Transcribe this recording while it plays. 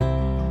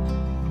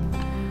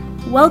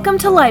Welcome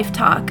to Life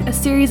Talk, a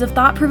series of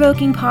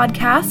thought-provoking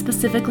podcasts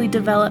specifically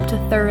developed to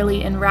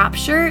thoroughly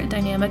enrapture,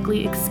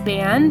 dynamically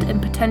expand, and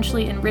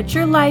potentially enrich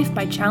your life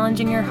by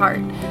challenging your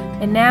heart.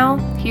 And now,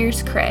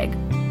 here's Craig.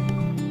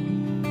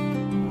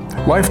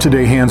 Life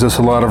today hands us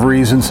a lot of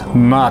reasons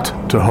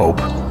not to hope,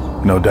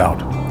 no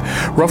doubt.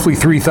 Roughly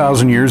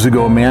 3,000 years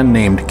ago, a man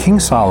named King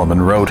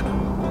Solomon wrote,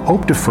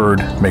 "Hope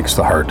deferred makes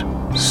the heart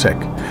sick."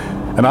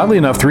 And oddly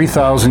enough,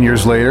 3,000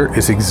 years later,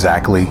 it's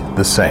exactly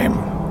the same.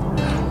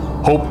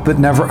 Hope that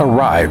never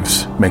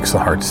arrives makes the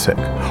heart sick.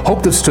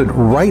 Hope that stood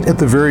right at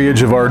the very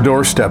edge of our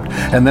doorstep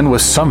and then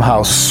was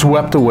somehow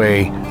swept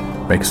away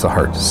makes the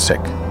heart sick.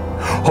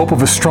 Hope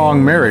of a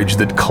strong marriage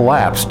that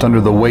collapsed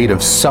under the weight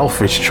of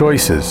selfish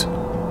choices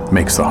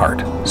makes the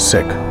heart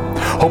sick.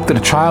 Hope that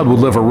a child would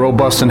live a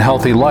robust and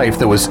healthy life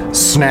that was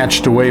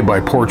snatched away by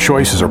poor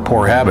choices or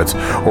poor habits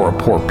or a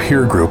poor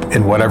peer group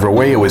in whatever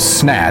way it was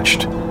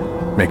snatched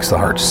makes the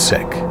heart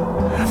sick.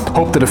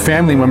 Hope that a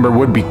family member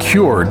would be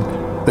cured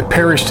that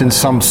perished in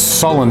some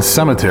sullen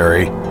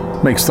cemetery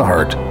makes the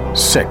heart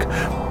sick.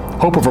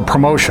 Hope of a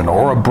promotion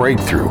or a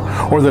breakthrough,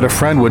 or that a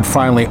friend would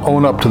finally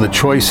own up to the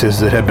choices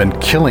that had been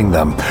killing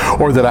them,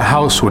 or that a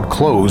house would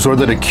close, or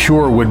that a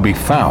cure would be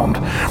found,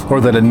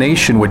 or that a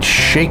nation would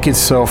shake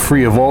itself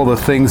free of all the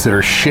things that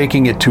are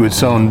shaking it to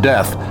its own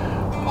death.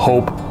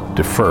 Hope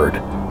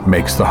deferred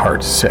makes the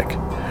heart sick.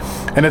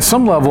 And at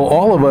some level,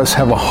 all of us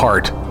have a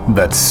heart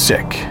that's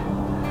sick.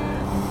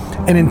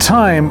 And in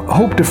time,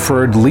 hope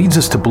deferred leads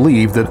us to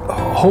believe that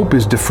hope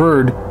is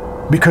deferred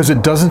because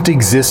it doesn't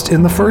exist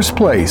in the first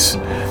place,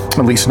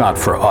 at least not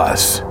for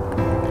us.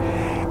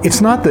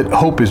 It's not that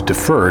hope is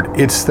deferred,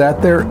 it's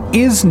that there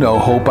is no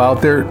hope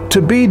out there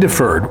to be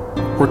deferred.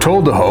 We're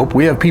told to hope.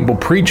 We have people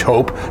preach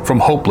hope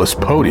from hopeless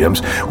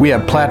podiums. We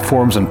have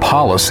platforms and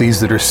policies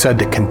that are said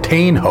to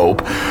contain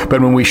hope, but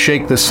when we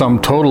shake the sum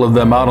total of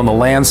them out on the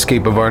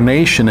landscape of our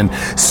nation and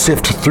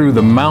sift through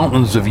the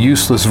mountains of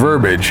useless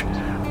verbiage,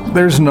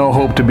 there's no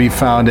hope to be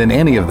found in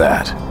any of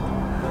that.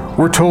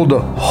 We're told to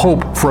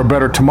hope for a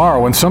better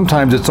tomorrow, and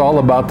sometimes it's all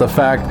about the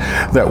fact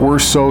that we're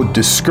so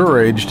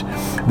discouraged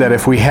that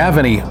if we have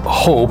any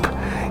hope,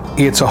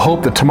 it's a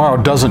hope that tomorrow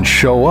doesn't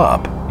show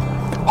up.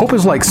 Hope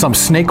is like some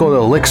snake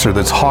oil elixir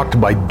that's hawked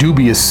by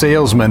dubious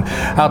salesmen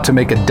out to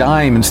make a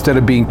dime instead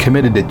of being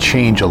committed to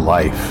change a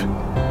life.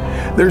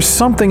 There's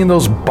something in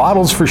those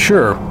bottles for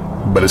sure,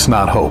 but it's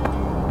not hope.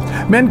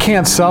 Men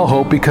can't sell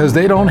hope because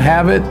they don't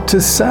have it to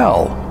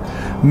sell.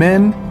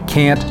 Men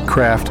can't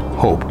craft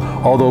hope,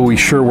 although we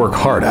sure work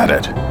hard at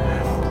it.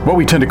 What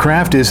we tend to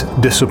craft is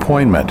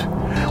disappointment.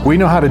 We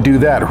know how to do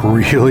that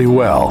really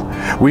well.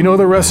 We know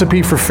the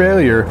recipe for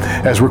failure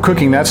as we're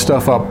cooking that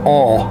stuff up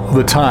all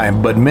the time,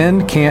 but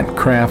men can't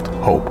craft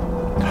hope.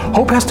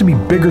 Hope has to be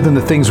bigger than the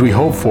things we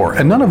hope for,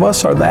 and none of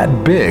us are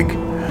that big.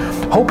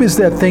 Hope is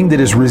that thing that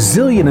is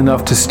resilient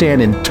enough to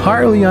stand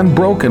entirely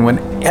unbroken when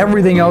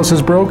everything else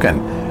is broken,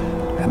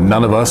 and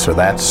none of us are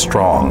that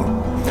strong.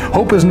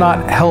 Hope is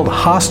not held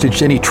hostage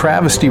to any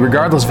travesty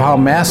regardless of how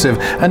massive,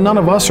 and none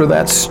of us are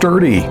that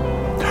sturdy.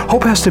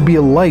 Hope has to be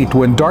a light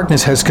when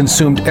darkness has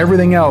consumed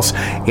everything else,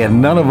 and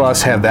none of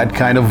us have that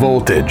kind of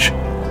voltage.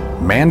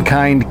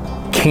 Mankind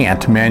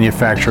can't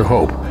manufacture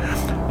hope.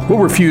 We'll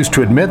refuse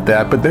to admit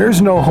that, but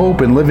there's no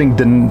hope in living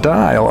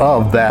denial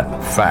of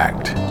that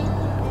fact.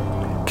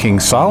 King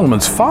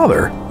Solomon's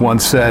father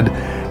once said,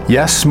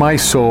 "Yes, my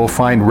soul,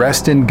 find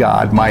rest in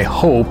God. My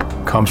hope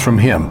comes from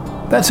Him."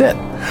 That's it.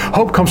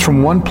 Hope comes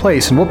from one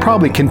place, and we'll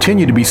probably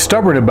continue to be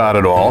stubborn about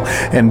it all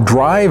and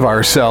drive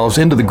ourselves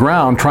into the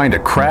ground trying to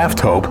craft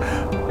hope,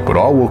 but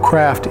all we'll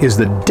craft is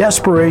the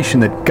desperation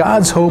that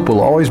God's hope will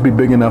always be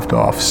big enough to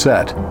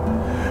offset.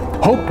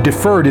 Hope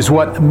deferred is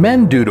what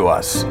men do to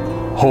us.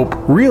 Hope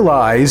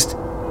realized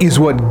is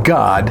what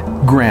God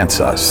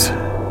grants us.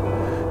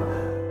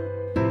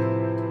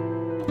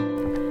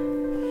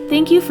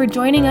 Thank you for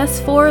joining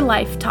us for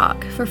Life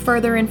Talk. For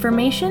further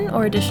information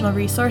or additional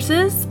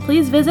resources,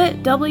 please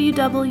visit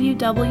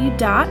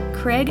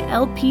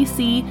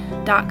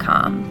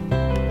www.craiglpc.com.